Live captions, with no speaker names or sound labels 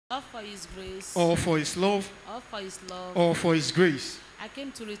All for His grace. or for His love, All for His love. or for His grace. I came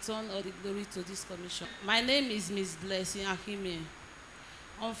to return all the glory to this commission. My name is Miss Blessing Ahime.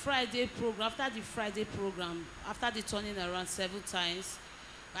 On Friday program, after the Friday program, after the turning around 7 times,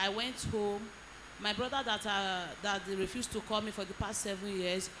 I went home. My brother that they refused to call me for the past 7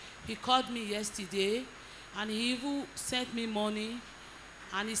 years, he called me yesterday, and he even sent me money,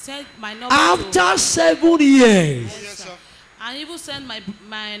 and he sent my number. After 7 years. Yes, sir. And even sent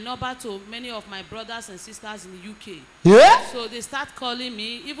my number to many of my brothers and sisters in the UK. Yeah? So they start calling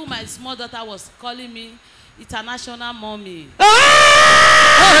me. Even my small daughter was calling me international mommy.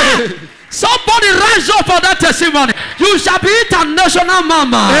 Somebody rise up for that testimony. You shall be international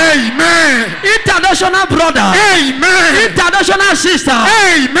mama. Amen. International brother. Amen. International sister.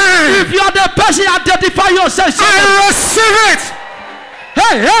 Amen. If you are the person, identify yourself. I receive it.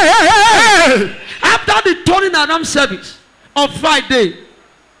 Hey. After the turning around service on Friday,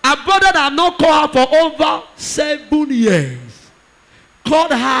 a brother that not called her for over 7 years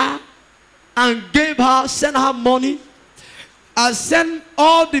called her and gave her, sent her money, and sent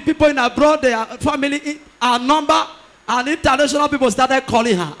all the people in abroad, their family, her number, and international people started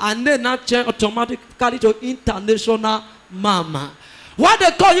calling her, and then now changed automatically to international mama. Why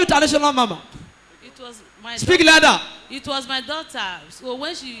they call you international mama? It was my Speak louder. It was my daughter. So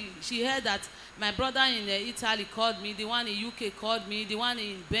when she heard that my brother in Italy called me, the one in UK called me, the one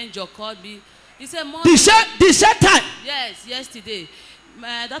in Benjo called me, he said, "Mommy." The same time. Yes, yesterday.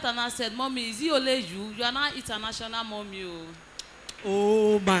 My daughter now said, "Mommy, is it only you? You are not international mommy."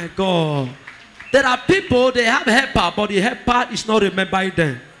 Oh my God. There are people, they have helper, but the helper is not remembering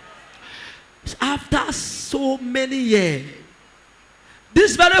them. After so many years,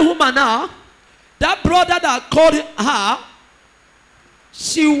 this very woman now, that brother that called her,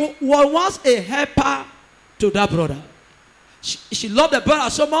 she was once a helper to that brother. She loved the brother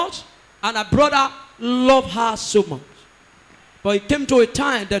so much, and her brother loved her so much. But it came to a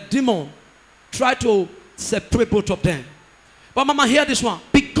time that demon tried to separate both of them. But mama, hear this one.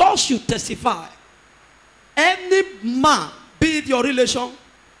 Because you testify, any man, be it your relation,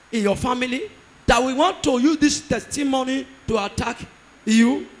 in your family, that we want to use this testimony to attack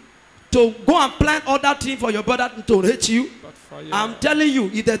you, to go and plan other things for your brother to hate you, I'm telling you,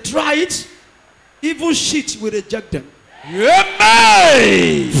 if they try it, evil shit will reject them.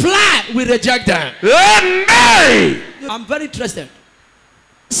 Amen. Fly will reject them. Amen. I'm very interested.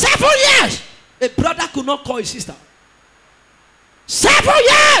 7 years, a brother could not call his sister. 7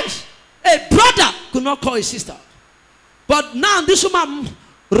 years, a brother could not call his sister. But now this woman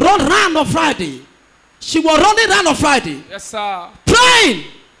run round on Friday. She was running round on Friday. Yes, sir. Praying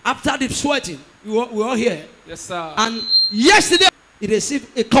after the sweating. We were all here. Yes, sir. And yesterday, he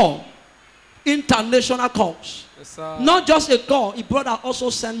received a call. International calls. Yes, sir. Not just a call. His brother also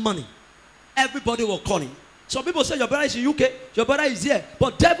sent money. Everybody was calling. Some people say your brother is in UK. Your brother is here.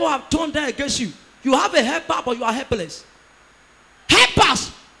 But devil have turned them against you. You have a helper, but you are helpless.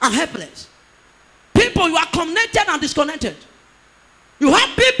 Helpers and helpless. People, you are connected and disconnected. You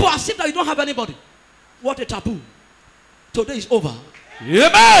have people as if that you don't have anybody. What a taboo. Today is over.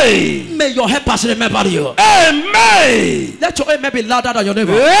 Amen. May your helpers remember you. Amen. Let your amen be louder than your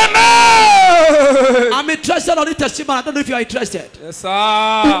neighbor. Amen. I'm interested on this testimony. I don't know if you are interested. Yes, sir.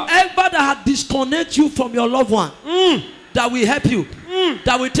 Whoever that has disconnected you from your loved one, that will help you,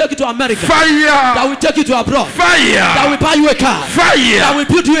 that will take you to America, Fire. that will take you to abroad, Fire. that will buy you a car, Fire. that will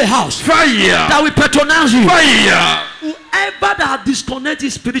build you a house, Fire. that will patronize you. Fire. Whoever that has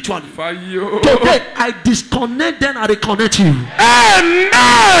disconnected spiritually, Fire. today I disconnect them and reconnect you.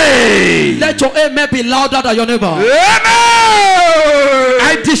 Amen. Let your amen be louder than your neighbor. Amen.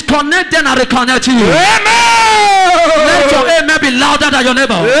 I disconnect them and reconnect you. Amen. Let your amen be louder than your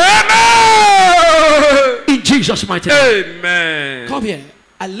neighbor. Amen. In Jesus' mighty name. Amen. Come here.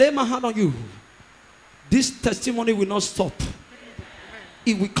 I lay my hand on you. This testimony will not stop.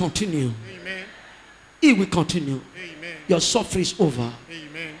 It will continue. Amen. It will continue. Amen. Your suffering is over.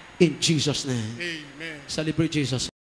 Amen. In Jesus' name. Amen. Celebrate Jesus.